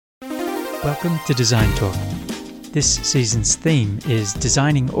Welcome to Design Talk. This season's theme is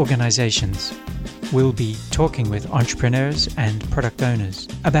designing organizations. We'll be talking with entrepreneurs and product owners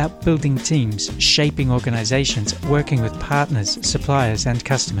about building teams, shaping organizations, working with partners, suppliers, and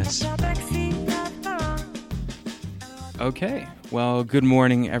customers. Okay, well, good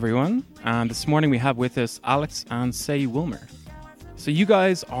morning, everyone. This morning we have with us Alex and Say Wilmer. So you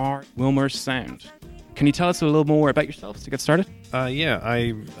guys are Wilmer Sound. Can you tell us a little more about yourselves to get started?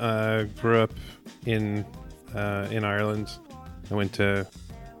 I grew up in Ireland. I went to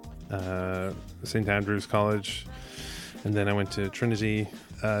St. Andrews College, and then I went to Trinity,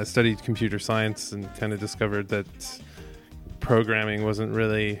 studied computer science, and kind of discovered that programming wasn't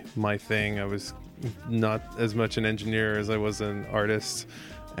really my thing. I was not as much an engineer as I was an artist,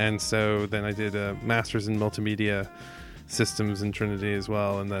 and so then I did a master's in multimedia systems in Trinity as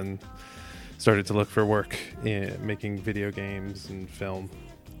well, and then started to look for work in making video games and film,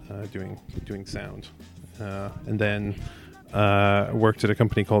 doing sound, and then worked at a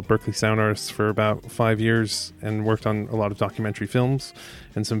company called Berkeley Sound Artists for about 5 years and worked on a lot of documentary films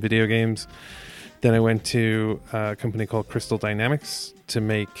and some video games. Then I went to a company called Crystal Dynamics to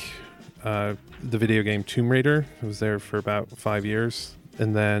make the video game Tomb Raider. I was there for about 5 years,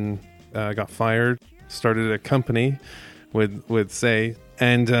 and then got fired, started a company with Say,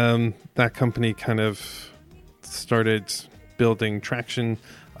 and that company kind of started building traction.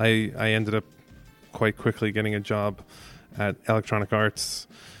 I ended up quite quickly getting a job at Electronic Arts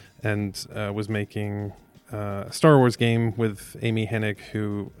and was making a Star Wars game with Amy Hennig,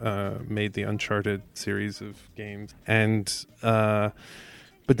 who made the Uncharted series of games. And but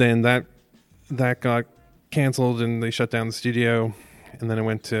then that got canceled and they shut down the studio. And then I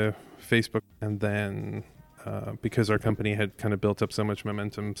went to Facebook, and then because our company had kind of built up so much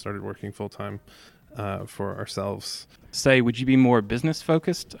momentum, started working full-time for ourselves. Say, would you be more business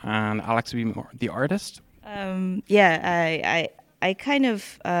focused and Alex would be more the artist? I kind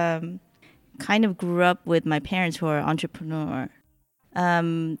of grew up with my parents who are entrepreneur.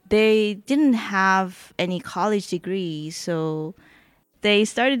 They didn't have any college degrees, so they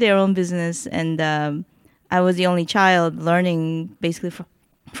started their own business, and I was the only child learning basically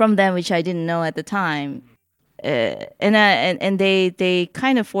from them, which I didn't know at the time. And they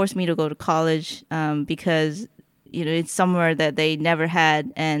kind of forced me to go to college because it's somewhere that they never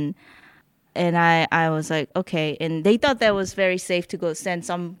had, and I was like, okay. And they thought that was very safe to go send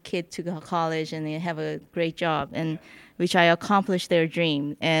some kid to college and they have a great job, and which I accomplished their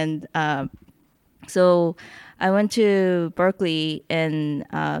dream. And so I went to Berkeley, and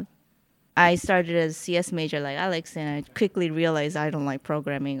I started as a CS major like Alex, and I quickly realized I don't like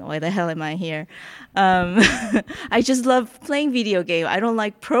programming. Why the hell am I here? I just love playing video game. I don't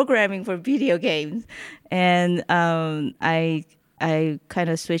like programming for video games. And I kind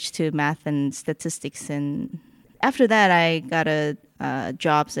of switched to math and statistics. And after that, I got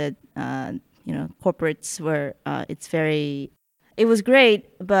jobs at corporates where it was great,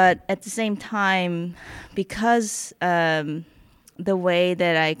 but at the same time, because the way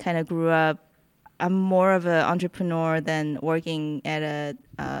that I kind of grew up, I'm more of an entrepreneur than working at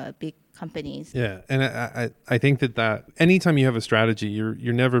a big companies. Yeah, and I think that anytime you have a strategy,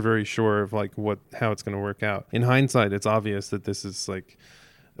 you're never very sure of like how it's going to work out. In hindsight, it's obvious that this is like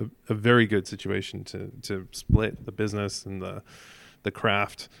a very good situation to split the business and the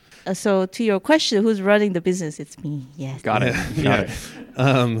craft. So to your question, who's running the business? It's me. Yes. Got it. Got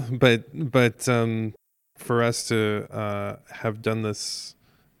it. But for us to have done this,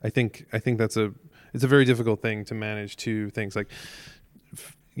 I think it's a very difficult thing to manage two things, like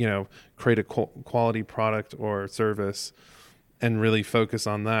create a quality product or service and really focus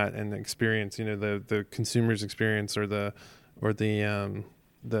on that and experience the consumer's experience or the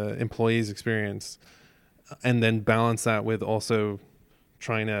employee's experience, and then balance that with also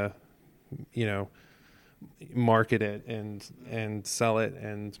trying to market it and sell it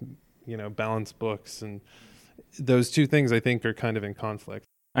and balance books, and those two things I think are kind of in conflict.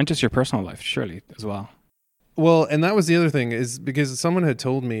 And just your personal life, surely, as well. Well, and that was the other thing, is because someone had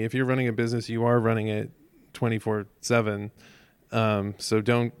told me, if you're running a business, you are running it 24/7. So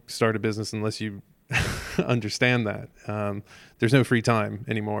don't start a business unless you understand that. There's no free time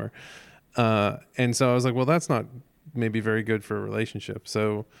anymore. And so I was like, well, that's not maybe very good for a relationship.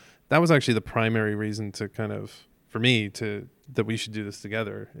 So that was actually the primary reason for me that we should do this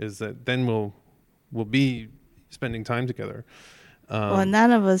together, is that then we'll be spending time together. Well,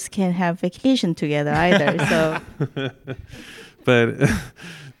 none of us can have vacation together either. So,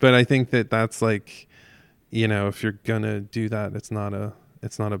 but I think that's like, if you're gonna do that, it's not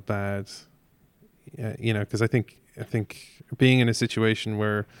a bad, because I think being in a situation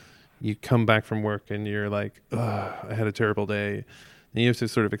where you come back from work and you're like, ugh, I had a terrible day. And you have to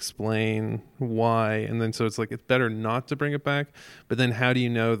sort of explain why. And then so it's like, it's better not to bring it back. But then how do you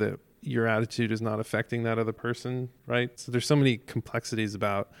know that your attitude is not affecting that other person, right? So there's so many complexities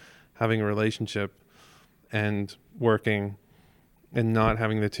about having a relationship and working and not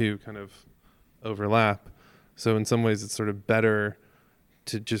having the two kind of overlap. So in some ways it's sort of better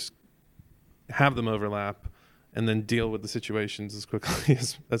to just have them overlap and then deal with the situations as quickly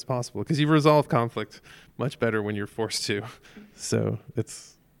as possible, because you resolve conflict much better when you're forced to. So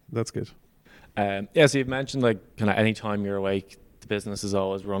that's good. So you've mentioned like kind of any time you're awake, the business is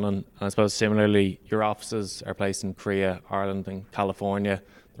always running. And I suppose similarly, your offices are placed in Korea, Ireland and California.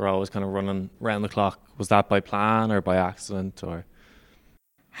 They're always kind of running around the clock. Was that by plan or by accident or?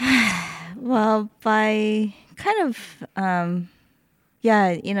 Well, by kind of,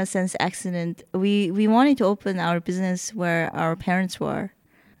 in a sense, accident. We wanted to open our business where our parents were.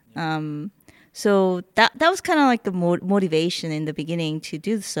 So that was kind of like the motivation in the beginning to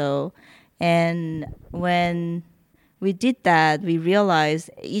do so. And when we did that, we realized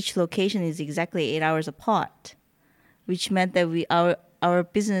each location is exactly 8 hours apart, which meant that our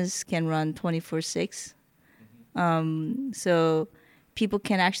business can run 24/6. So people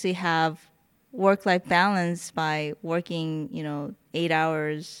can actually have work-life balance by working, 8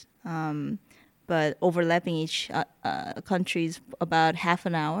 hours, but overlapping each countries about half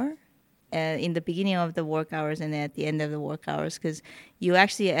an hour in the beginning of the work hours and at the end of the work hours, because you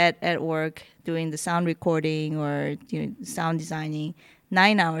actually at work doing the sound recording or sound designing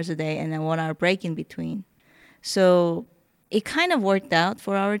 9 hours a day and then 1 hour break in between. So it kind of worked out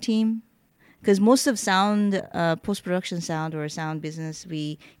for our team. Because most of sound, post-production sound or sound business,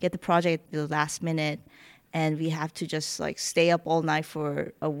 we get the project at the last minute and we have to just like stay up all night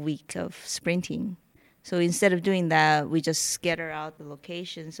for a week of sprinting. So instead of doing that, we just scatter out the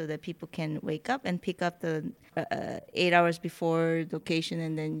location so that people can wake up and pick up the 8 hours before location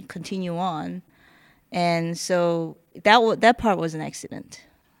and then continue on. And so that part was an accident.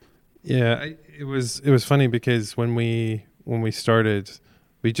 Yeah, it was funny because when we started,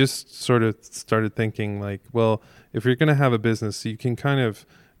 we just sort of started thinking like, well, if you're going to have a business, you can kind of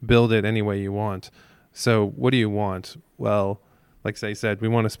build it any way you want. So what do you want? Well, like I said, we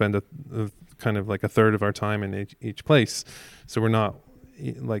want to spend a kind of like a third of our time in each place. So we're not,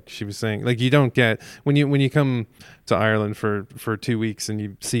 like she was saying, like you don't get, when you come to Ireland for 2 weeks and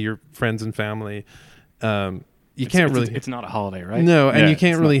you see your friends and family, it's not a holiday, right? No, and you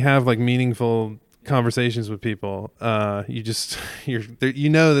can't really have like meaningful conversations with people. You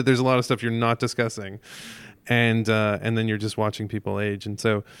know that there's a lot of stuff you're not discussing, and then you're just watching people age, and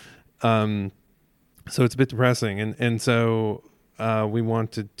so it's a bit depressing, and so we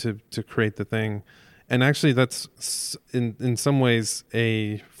wanted to create the thing, and actually that's in some ways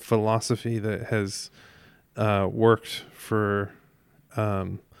a philosophy that has worked for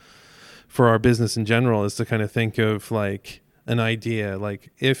our business in general, is to kind of think of like an idea,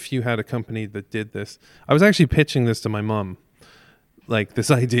 like if you had a company that did this. I was actually pitching this to my mom, like this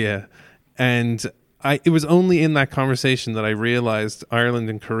idea, and it was only in that conversation that I realized Ireland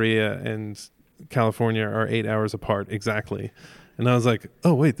and Korea and California are 8 hours apart exactly. And I was like,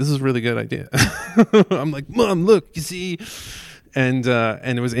 oh wait, this is a really good idea. I'm like, Mom, look, you see, and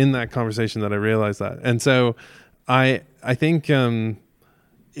it was in that conversation that I realized that. And so I think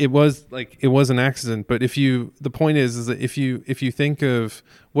it was an accident, but the point is that if you think of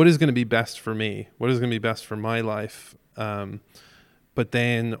what is going to be best for me, what is going to be best for my life, but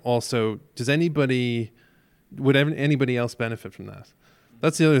then also, would anybody else benefit from that?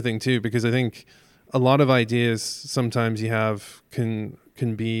 That's the other thing too, because I think a lot of ideas sometimes you have can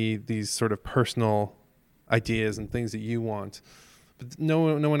be these sort of personal ideas and things that you want, but no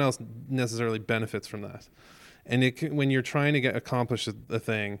one else necessarily benefits from that. And when you're trying to accomplish a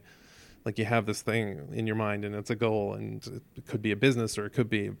thing, like you have this thing in your mind and it's a goal, and it could be a business or it could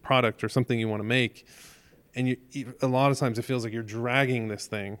be a product or something you want to make, and a lot of times it feels like you're dragging this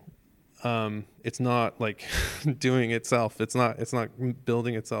thing. It's not like doing itself. It's not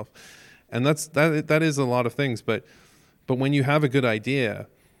building itself, and that is a lot of things. But when you have a good idea,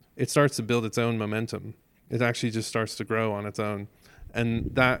 it starts to build its own momentum. It actually just starts to grow on its own,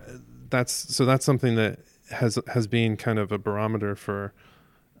 and that's something that has been kind of a barometer for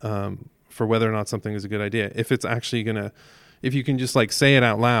whether or not something is a good idea. If it's actually if you can just like say it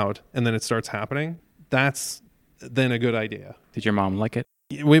out loud and then it starts happening, that's then a good idea. Did your mom like it?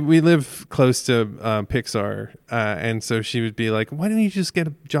 We live close to Pixar, and so she would be like, why don't you just get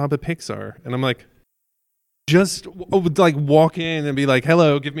a job at Pixar? And I'm like, just would like walk in and be like,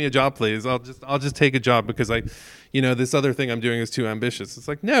 "Hello, give me a job, please. I'll just take a job because this other thing I'm doing is too ambitious." It's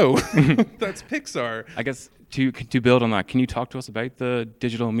like, no, that's Pixar. I guess to build on that, can you talk to us about the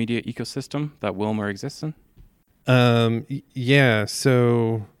digital media ecosystem that Wilmer exists in? Yeah.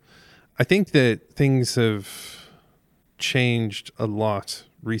 So I think that things have changed a lot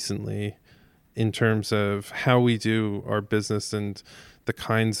recently in terms of how we do our business and the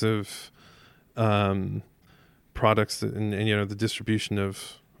kinds of products and the distribution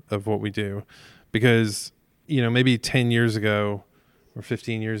of what we do. Because, maybe 10 years ago or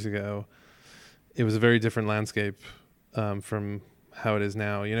 15 years ago, it was a very different landscape from how it is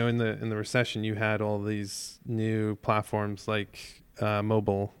now. In the recession, you had all these new platforms like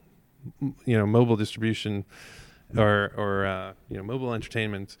mobile distribution or mobile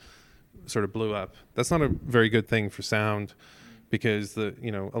entertainment sort of blew up. That's not a very good thing for sound because a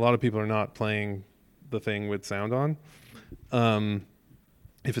lot of people are not playing the thing with sound on.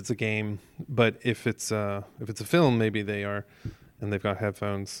 If it's a game, but if it's a film, maybe they are, and they've got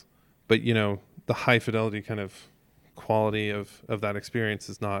headphones. But the high fidelity kind of quality of that experience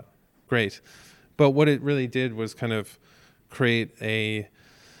is not great. But what it really did was kind of create a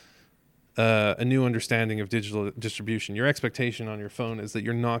new understanding of digital distribution. Your expectation on your phone is that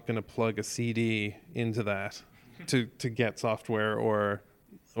you're not going to plug a CD into that to get software or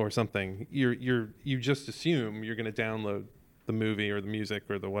something. You just assume you're going to download the movie or the music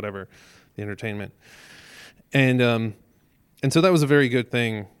or the whatever, the entertainment. And so that was a very good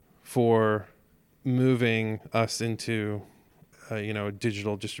thing for moving us into a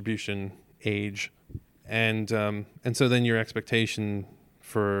digital distribution age. And so then your expectation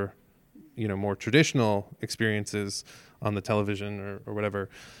for more traditional experiences on the television or whatever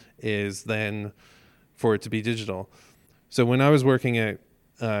is then for it to be digital. So when I was working at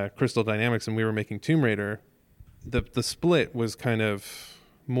Crystal Dynamics and we were making Tomb Raider, the split was kind of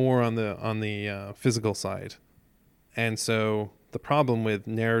more on the physical side. And so the problem with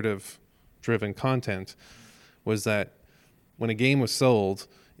narrative-driven content was that when a game was sold,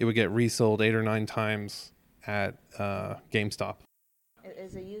 it would get resold 8 or 9 times at GameStop.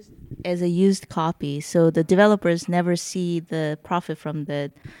 As a used copy, so the developers never see the profit from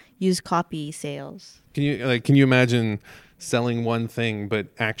the used copy sales. Can you imagine selling one thing but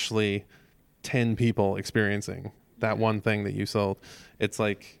actually 10 people experiencing that one thing that you sold? It's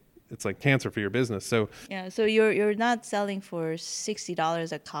like cancer for your business. So yeah, so you're not selling for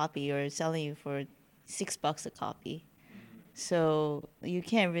 $60 a copy, you're selling for $6 a copy. So you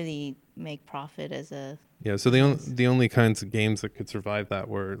can't really make profit as a So the only kinds of games that could survive that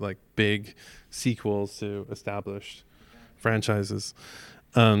were like big sequels to established franchises.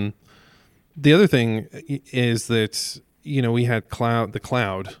 The other thing is that we had the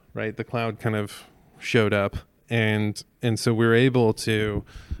cloud, right? The cloud kind of showed up, and so we were able to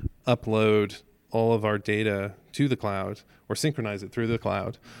upload all of our data to the cloud or synchronize it through the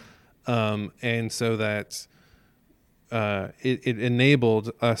cloud, and so that it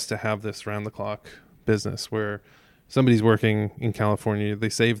enabled us to have this round-the-clock business where somebody's working in California, they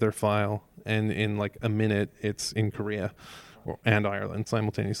save their file, and in like a minute, it's in Korea and Ireland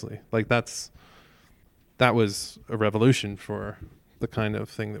simultaneously. Like that was a revolution for the kind of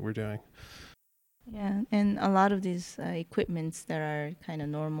thing that we're doing. Yeah, and a lot of these equipments that are kind of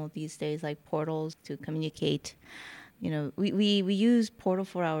normal these days, like portals to communicate. We use Portal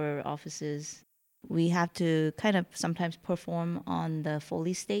for our offices. We have to kind of sometimes perform on the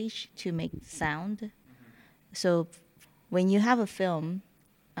Foley stage to make sound. So when you have a film,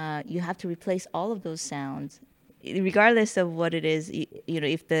 you have to replace all of those sounds, regardless of what it is.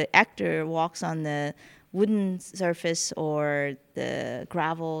 If the actor walks on the wooden surface or the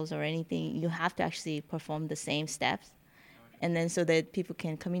gravels or anything, you have to actually perform the same steps, and then so that people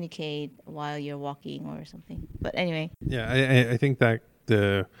can communicate while you're walking or something. But anyway. Yeah, I think that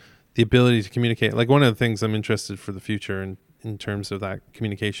the ability to communicate, like one of the things I'm interested for the future in terms of that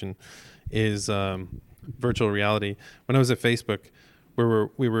communication is virtual reality. When I was at Facebook,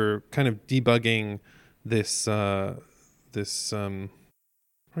 we were kind of debugging this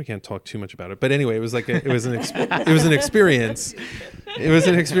I can't talk too much about it, but anyway, it was an experience. It was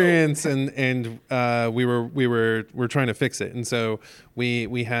an experience, and we were trying to fix it, and so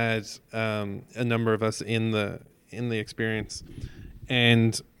we had a number of us in the experience,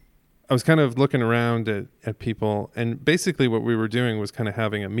 and I was kind of looking around at people, and basically what we were doing was kind of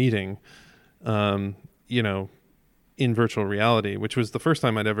having a meeting, in virtual reality, which was the first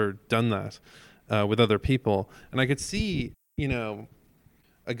time I'd ever done that with other people, and I could see,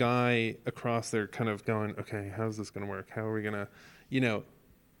 a guy across there kind of going, okay, how's this going to work? How are we going to,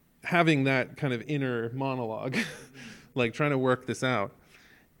 having that kind of inner monologue, like trying to work this out.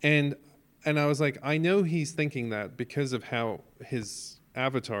 And I was like, I know he's thinking that because of how his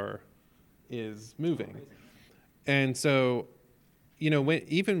avatar is moving. And so,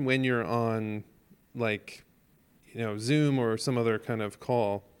 even when you're on like, Zoom or some other kind of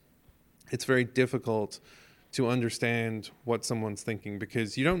call, it's very difficult to understand what someone's thinking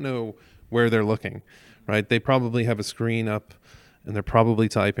because you don't know where they're looking, right? They probably have a screen up and they're probably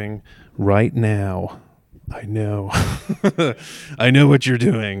typing right now. I know. I know what you're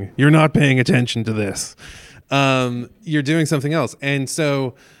doing. You're not paying attention to this. You're doing something else. And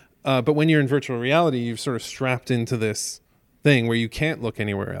so, but when you're in virtual reality, you've sort of strapped into this thing where you can't look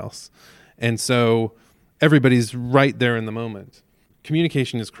anywhere else. And so everybody's right there in the moment.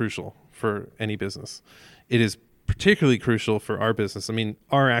 Communication is crucial for any business. It is particularly crucial for our business. I mean,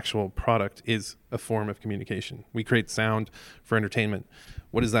 our actual product is a form of communication. We create sound for entertainment.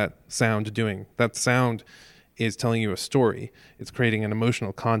 What is that sound doing? That sound is telling you a story. It's creating an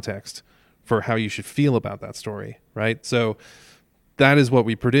emotional context for how you should feel about that story, right? So that is what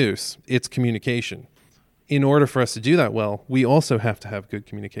we produce. It's communication. In order for us to do that well, we also have to have good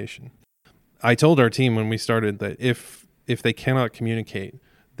communication. I told our team when we started that if they cannot communicate,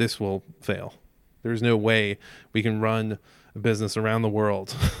 this will fail. There's no way we can run a business around the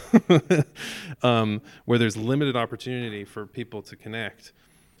world where there's limited opportunity for people to connect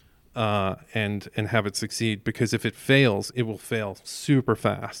and have it succeed. Because if it fails, it will fail super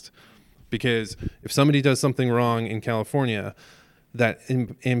fast. Because if somebody does something wrong in California that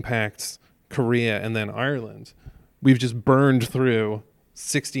impacts Korea and then Ireland, we've just burned through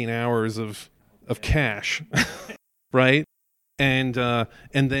 16 hours of cash, right? And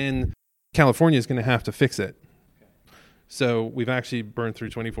then California is going to have to fix it. So we've actually burned through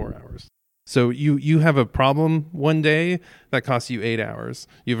 24 hours. So you have a problem one day that costs you 8 hours.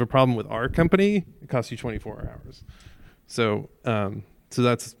 You have a problem with our company, it costs you 24 hours. So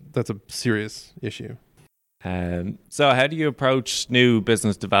that's a serious issue. So how do you approach new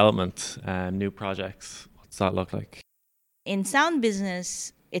business development and new projects? What's that look like? In sound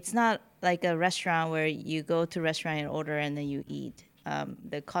business, it's not like a restaurant where you go to a restaurant and order and then you eat.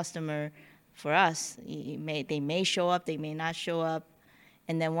 The customer, for us, they may show up, they may not show up.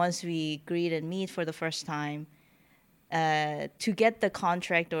 And then once we greet and meet for the first time, to get the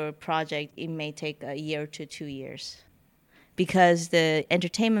contract or project, it may take a year to 2 years. Because the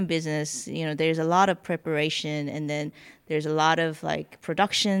entertainment business, there's a lot of preparation and then there's a lot of like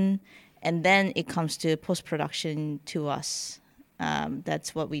production and then it comes to post-production to us.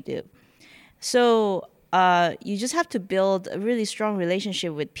 That's what we do. So you just have to build a really strong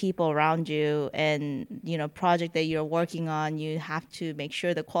relationship with people around you and, project that you're working on, you have to make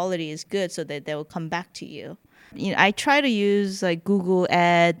sure the quality is good so that they will come back to you. I try to use like Google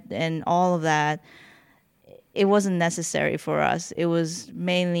Ad and all of that. It wasn't necessary for us. It was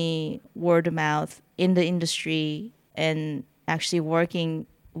mainly word of mouth in the industry and actually working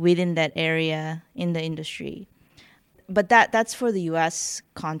within that area in the industry. But that's for the U.S.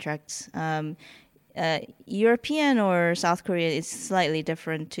 contracts. European or South Korea is slightly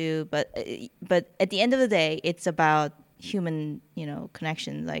different too. But at the end of the day, it's about human,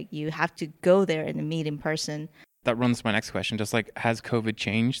 connection. Like you have to go there and meet in person. That runs to my next question. Just like, has COVID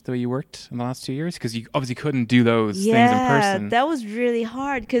changed the way you worked in the last 2 years? Because you obviously couldn't do those things in person. Yeah, that was really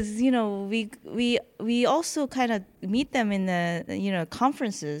hard because, we also kind of meet them in the,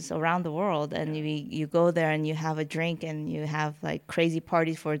 conferences around the world. And you go there and you have a drink and you have like crazy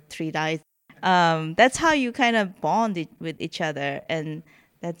parties for 3 days. That's how you kind of bond with each other. And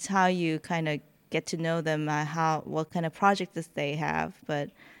that's how you kind of get to know them, what kind of projects they have.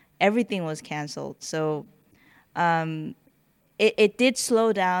 But everything was canceled. So it did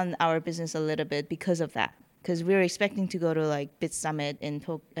slow down our business a little bit because of that. Because we were expecting to go to like Bit Summit in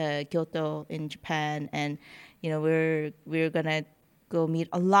Kyoto in Japan, and we're gonna go meet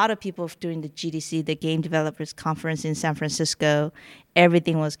a lot of people during the GDC, the Game Developers Conference in San Francisco.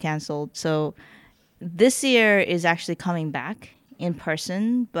 Everything was canceled. So this year is actually coming back in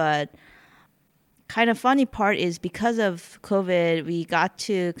person, but kind of funny part is because of COVID, we got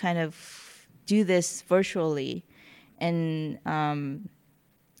to kind of do this virtually, and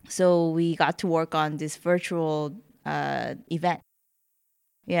so we got to work on this virtual event.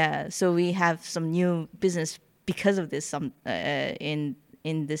 Yeah, so we have some new business because of this in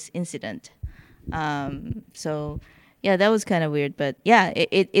this incident. So yeah, that was kind of weird, but yeah,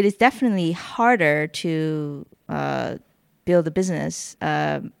 it is definitely harder to build a business,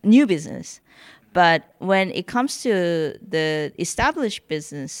 new business. But when it comes to the established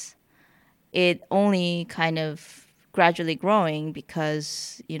business, it only kind of gradually growing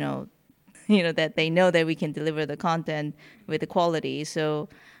because that they know that we can deliver the content with the quality. So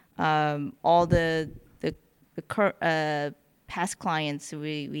all the past clients,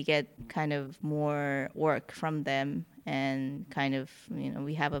 we get kind of more work from them, and kind of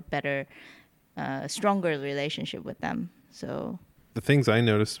we have a better, stronger relationship with them. So the things I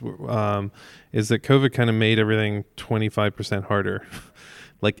noticed is that COVID kind of made everything 25% harder.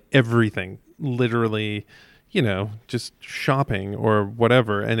 Like everything, literally, just shopping or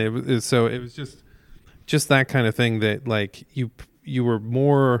whatever. And it was just that kind of thing that like you were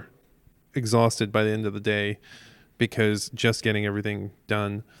more exhausted by the end of the day because just getting everything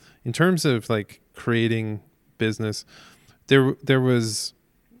done. In terms of like creating business, there was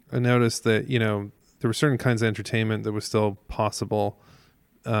a notice that, there were certain kinds of entertainment that was still possible.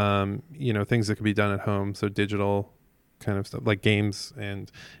 Things that could be done at home. So digital kind of stuff like games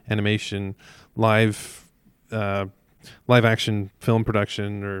and animation, live action film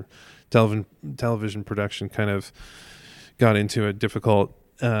production or television production kind of got into a difficult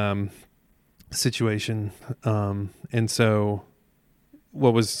situation. And so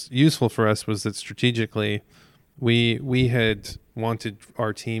what was useful for us was that strategically we had wanted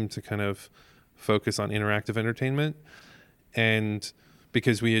our team to kind of focus on interactive entertainment, and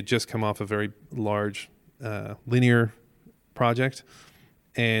because we had just come off a very large linear project,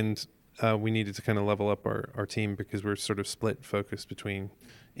 and we needed to kind of level up our team because we're sort of split focused between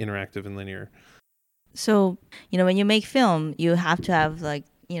interactive and linear. So, when you make film, you have to have like,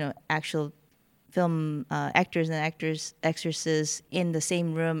 actual film actors and actresses in the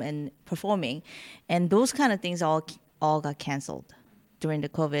same room and performing. And those kind of things all got canceled during the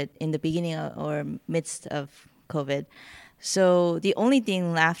COVID, in the beginning or midst of COVID. So the only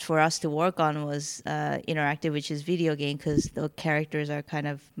thing left for us to work on was interactive, which is video game, because the characters are kind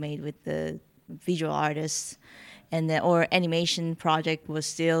of made with the visual artists, and or animation project was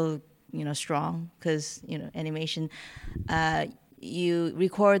still strong, because animation, you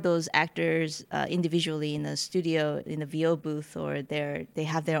record those actors individually in the studio, in the VO booth, or they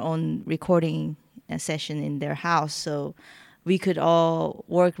have their own recording session in their house, so we could all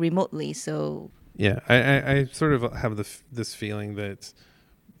work remotely. So yeah, I sort of have this feeling that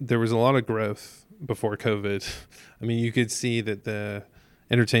there was a lot of growth before COVID. I mean, you could see that the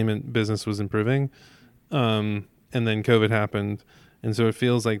entertainment business was improving, and then COVID happened, and so it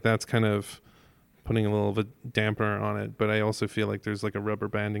feels like that's kind of putting a little of a dampener on it. But I also feel like there's like a rubber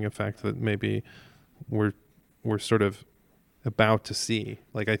banding effect that maybe we're sort of about to see.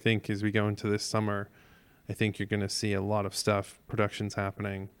 Like, I think as we go into this summer, I think you're going to see a lot of stuff, productions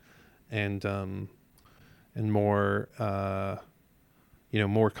happening, and more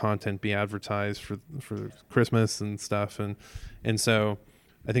more content be advertised for Christmas and stuff, and so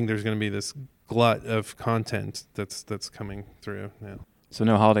I think there's going to be this glut of content that's coming through now. So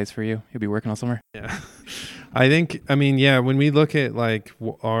no holidays for you. You'll be working all summer. Yeah, when we look at like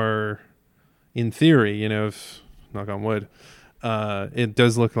in theory, if knock on wood, it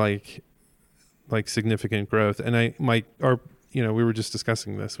does look like significant growth. And we were just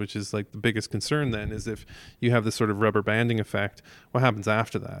discussing this, which is like the biggest concern then is if you have this sort of rubber banding effect, what happens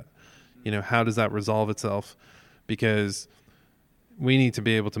after that? How does that resolve itself? Because we need to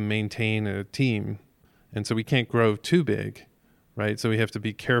be able to maintain a team, and so we can't grow too big, right? So we have to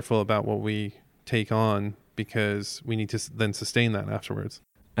be careful about what we take on, because we need to then sustain that afterwards.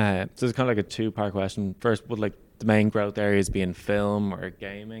 So it's kind of like a two-part question. First, would like the main growth areas be in film or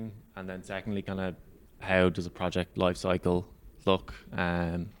gaming? And then secondly, kind of how does a project life cycle look?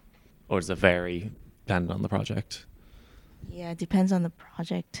 Or does it vary depending on the project? Yeah, it depends on the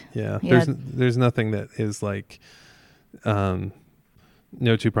project. Yeah. There's nothing that is like,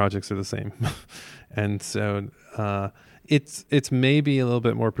 no two projects are the same. And so it's maybe a little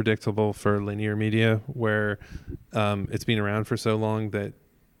bit more predictable for linear media, where it's been around for so long that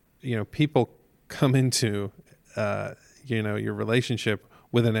people come into your relationship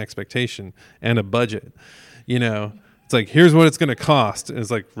with an expectation and a budget. It's like, here's what it's going to cost. And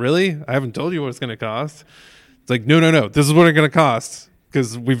it's like, really? I haven't told you what it's going to cost. It's like, no, this is what it's going to cost,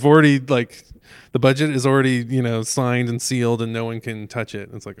 because we've already the budget is already signed and sealed and no one can touch it.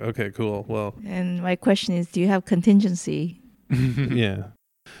 And it's like, okay, cool. Well, and my question is, do you have contingency? Yeah.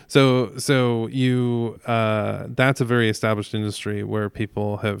 So you that's a very established industry where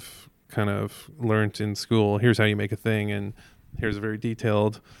people have kind of learned in school, here's how you make a thing, and here's a very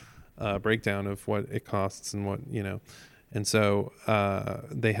detailed breakdown of what it costs and what, and so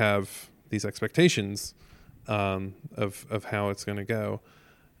they have these expectations of how it's going to go.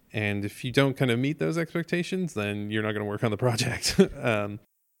 And if you don't kind of meet those expectations, then you're not going to work on the project.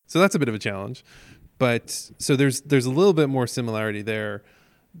 So that's a bit of a challenge. but so there's a little bit more similarity there,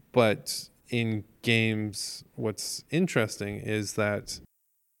 but in games, what's interesting is that,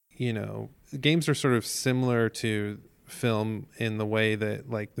 games are sort of similar to film in the way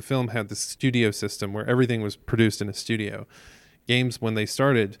that, like, the film had the studio system where everything was produced in a studio. Games, when they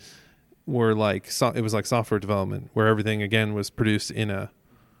started, were like it was like software development, where everything again was produced in a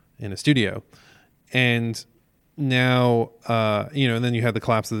studio. And now, and then you had the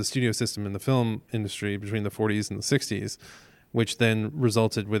collapse of the studio system in the film industry between the 40s and the 60s, which then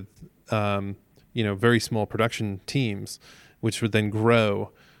resulted with, very small production teams, which would then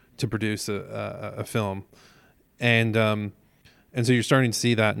grow to produce a film. And so you're starting to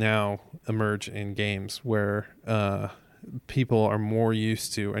see that now emerge in games where people are more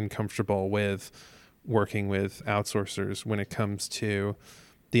used to and comfortable with working with outsourcers when it comes to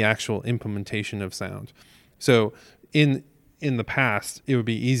the actual implementation of sound. So in the past, it would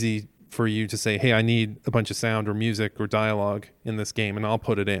be easy for you to say, hey, I need a bunch of sound or music or dialogue in this game, and I'll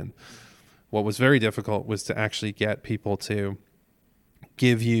put it in. What was very difficult was to actually get people to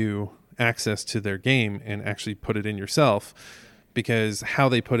give you access to their game and actually put it in yourself, because how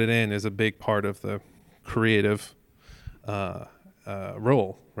they put it in is a big part of the creative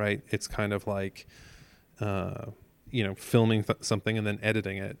role, right? It's kind of like, filming something and then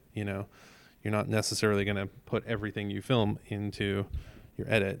editing it. You're not necessarily going to put everything you film into your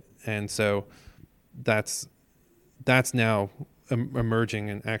edit. And so that's now emerging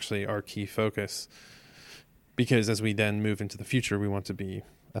and actually our key focus, because as we then move into the future, we want to be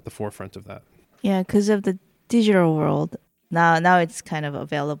at the forefront of that. Yeah, because of the digital world. Now it's kind of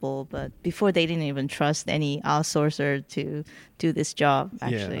available, but before they didn't even trust any outsourcer to do this job,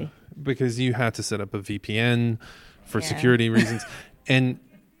 actually. Yeah, because you had to set up a VPN for security reasons.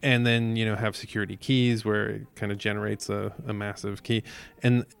 And then, have security keys where it kind of generates a massive key.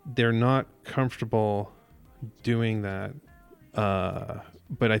 And they're not comfortable doing that.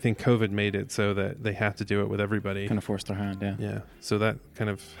 But I think COVID made it so that they have to do it with everybody. Kind of forced their hand, yeah. Yeah. So that kind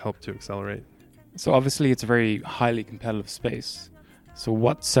of helped to accelerate. So obviously it's a very highly competitive space. So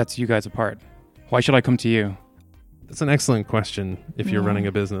what sets you guys apart? Why should I come to you? That's an excellent question if you're running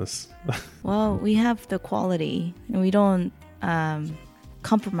a business. Well, we have the quality, and we don't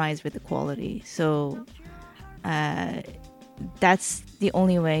compromise with the quality. So that's the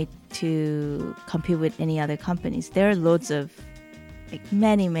only way to compete with any other companies. There are loads of,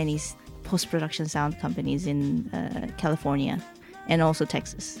 many post-production sound companies in California and also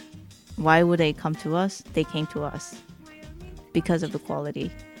Texas. Why would they come to us? They came to us because of the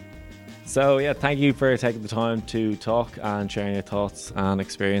quality. So thank you for taking the time to talk and sharing your thoughts and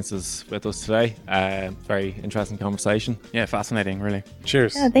experiences with us today. Very interesting conversation. Yeah, fascinating, really.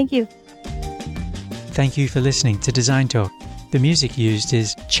 Cheers. Yeah, thank you. Thank you for listening to Design Talk. The music used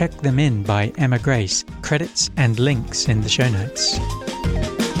is Check Them In by Emma Grace. Credits and links in the show notes.